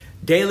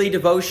Daily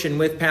Devotion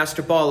with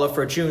Pastor Bala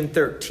for June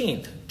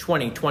 13th,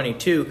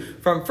 2022,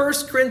 from 1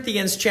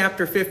 Corinthians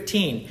chapter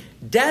 15.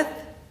 Death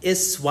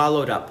is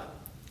swallowed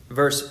up.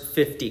 Verse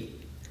 50.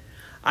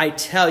 I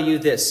tell you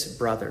this,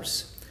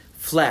 brothers,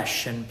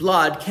 flesh and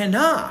blood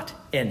cannot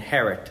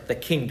inherit the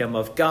kingdom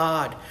of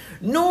God,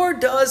 nor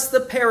does the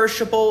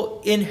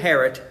perishable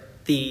inherit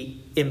the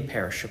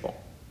imperishable.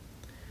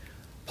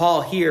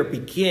 Paul here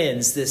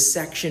begins this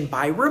section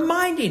by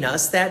reminding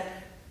us that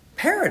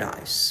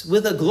paradise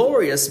with a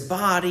glorious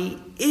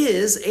body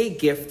is a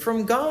gift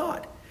from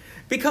God.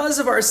 Because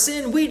of our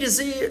sin, we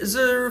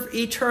deserve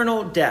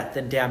eternal death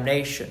and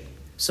damnation.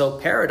 So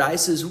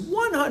paradise is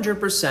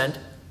 100%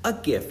 a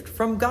gift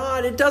from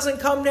God. It doesn't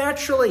come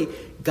naturally.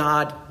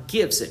 God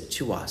gives it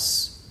to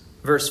us.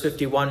 Verse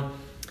 51,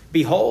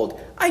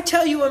 behold, I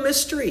tell you a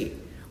mystery.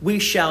 We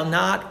shall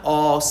not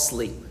all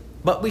sleep,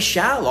 but we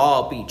shall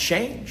all be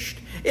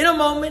changed. In a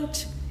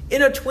moment,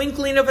 in a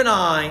twinkling of an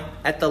eye,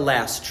 at the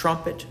last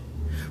trumpet.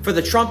 For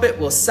the trumpet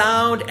will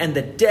sound, and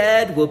the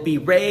dead will be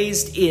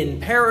raised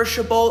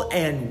imperishable,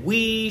 and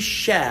we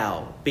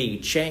shall be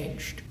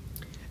changed.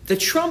 The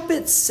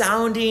trumpet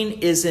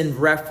sounding is in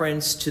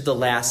reference to the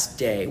last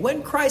day,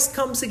 when Christ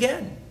comes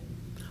again.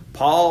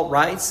 Paul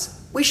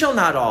writes, we shall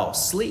not all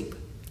sleep.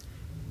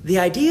 The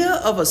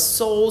idea of a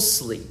soul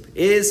sleep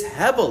is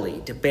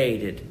heavily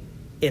debated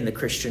in the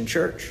Christian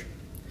church.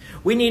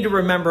 We need to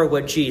remember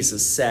what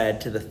Jesus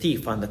said to the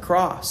thief on the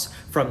cross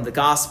from the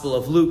Gospel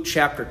of Luke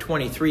chapter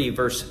 23,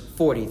 verse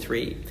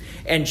 43.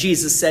 And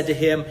Jesus said to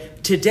him,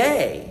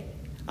 today,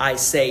 I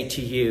say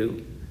to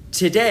you,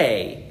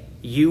 today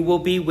you will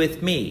be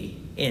with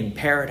me in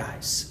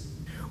paradise.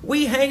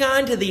 We hang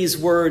on to these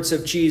words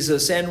of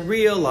Jesus and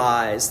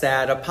realize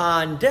that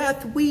upon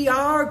death, we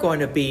are going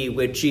to be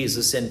with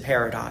Jesus in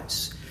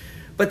paradise.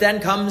 But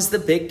then comes the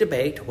big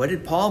debate. What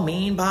did Paul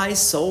mean by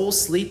soul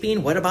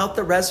sleeping? What about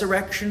the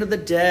resurrection of the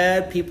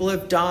dead? People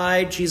have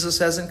died. Jesus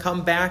hasn't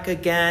come back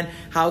again.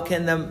 How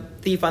can the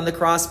thief on the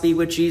cross be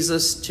with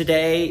Jesus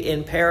today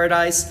in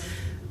paradise?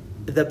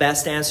 The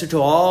best answer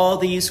to all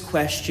these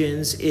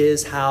questions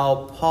is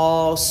how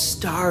Paul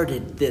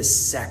started this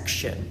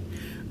section.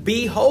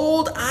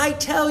 Behold, I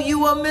tell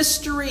you a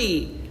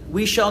mystery.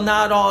 We shall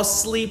not all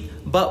sleep,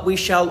 but we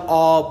shall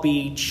all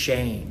be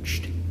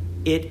changed.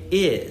 It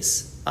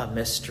is a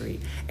mystery,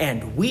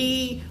 and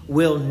we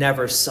will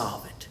never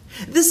solve it.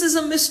 This is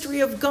a mystery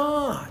of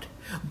God,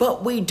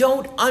 but we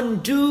don't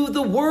undo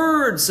the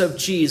words of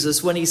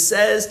Jesus when he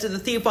says to the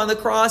thief on the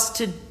cross,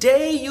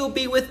 today you'll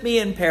be with me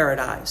in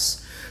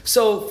paradise.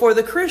 So for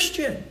the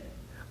Christian,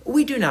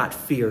 we do not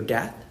fear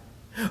death.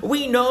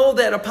 We know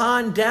that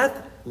upon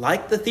death,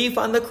 like the thief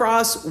on the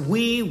cross,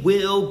 we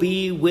will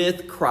be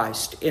with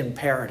Christ in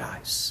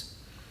paradise.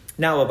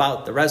 Now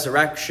about the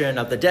resurrection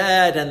of the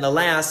dead and the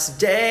last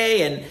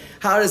day, and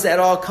how does that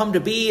all come to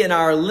be in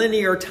our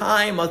linear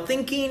time of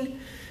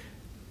thinking?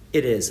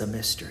 It is a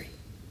mystery.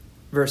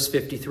 Verse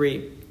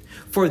 53,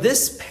 for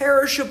this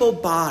perishable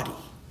body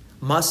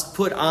must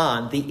put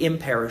on the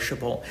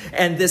imperishable,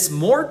 and this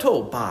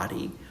mortal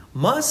body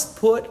must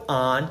put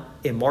on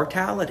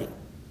immortality.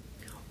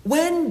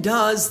 When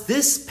does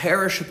this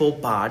perishable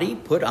body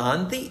put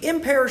on the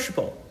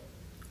imperishable?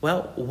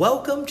 Well,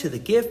 welcome to the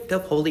gift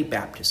of holy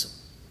baptism.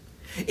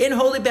 In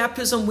holy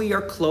baptism, we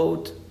are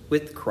clothed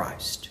with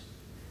Christ.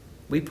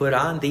 We put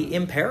on the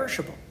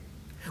imperishable.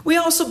 We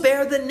also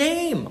bear the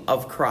name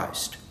of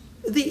Christ,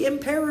 the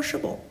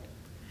imperishable.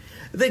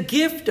 The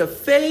gift of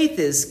faith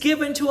is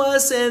given to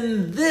us,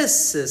 and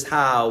this is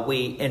how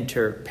we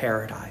enter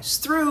paradise.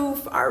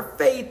 Through our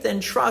faith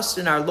and trust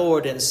in our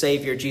Lord and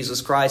Savior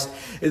Jesus Christ,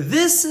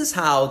 this is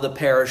how the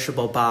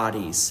perishable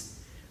bodies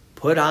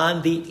put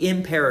on the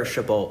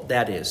imperishable,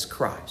 that is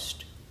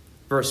Christ.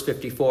 Verse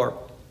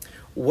 54,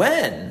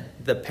 when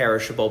the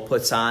perishable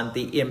puts on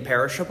the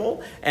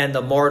imperishable, and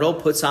the mortal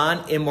puts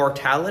on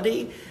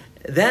immortality,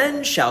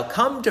 then shall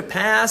come to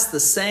pass the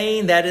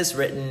saying that is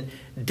written,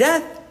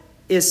 death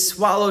is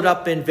swallowed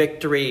up in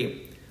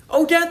victory.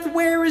 O death,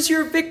 where is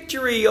your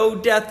victory? O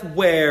death,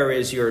 where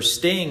is your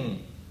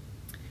sting?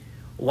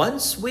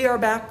 Once we are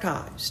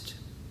baptized,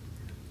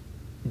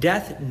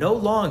 death no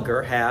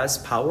longer has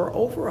power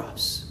over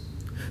us.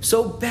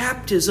 So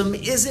baptism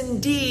is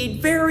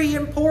indeed very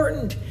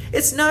important.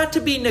 It's not to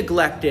be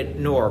neglected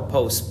nor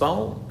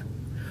postponed,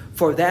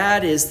 for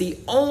that is the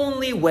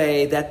only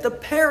way that the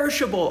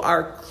perishable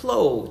are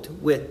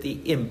clothed with the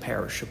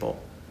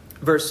imperishable.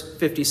 Verse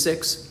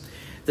 56,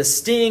 the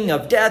sting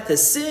of death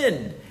is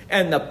sin,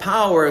 and the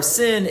power of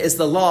sin is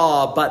the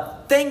law,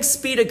 but thanks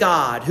be to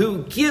God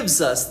who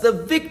gives us the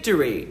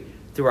victory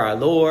through our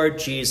Lord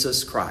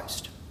Jesus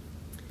Christ.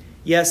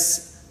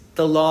 Yes,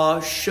 the law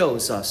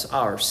shows us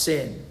our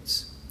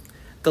sins.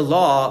 The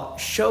law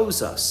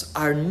shows us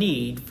our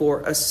need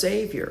for a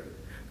Savior.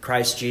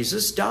 Christ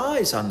Jesus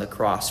dies on the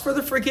cross for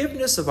the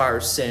forgiveness of our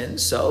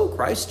sins, so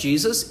Christ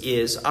Jesus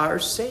is our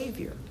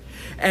Savior.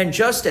 And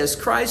just as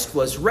Christ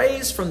was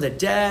raised from the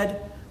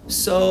dead,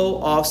 so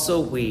also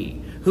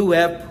we, who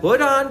have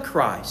put on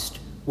Christ,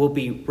 will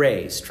be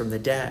raised from the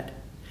dead.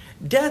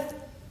 Death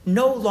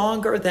no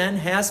longer then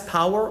has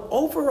power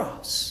over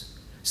us.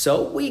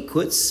 So we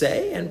could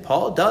say, and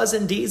Paul does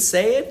indeed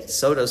say it,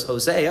 so does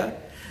Hosea,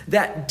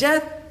 that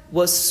death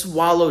was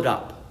swallowed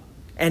up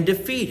and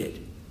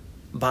defeated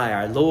by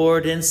our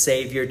Lord and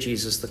Savior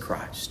Jesus the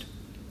Christ.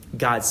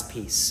 God's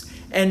peace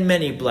and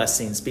many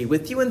blessings be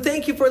with you, and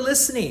thank you for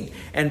listening.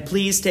 And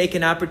please take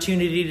an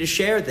opportunity to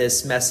share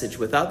this message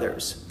with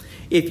others.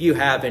 If you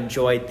have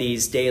enjoyed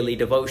these daily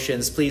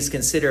devotions, please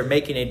consider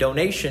making a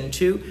donation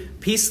to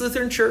Peace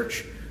Lutheran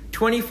Church,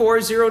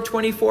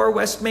 24024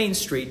 West Main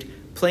Street,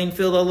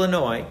 Plainfield,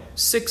 Illinois,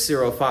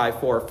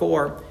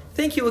 60544.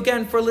 Thank you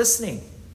again for listening.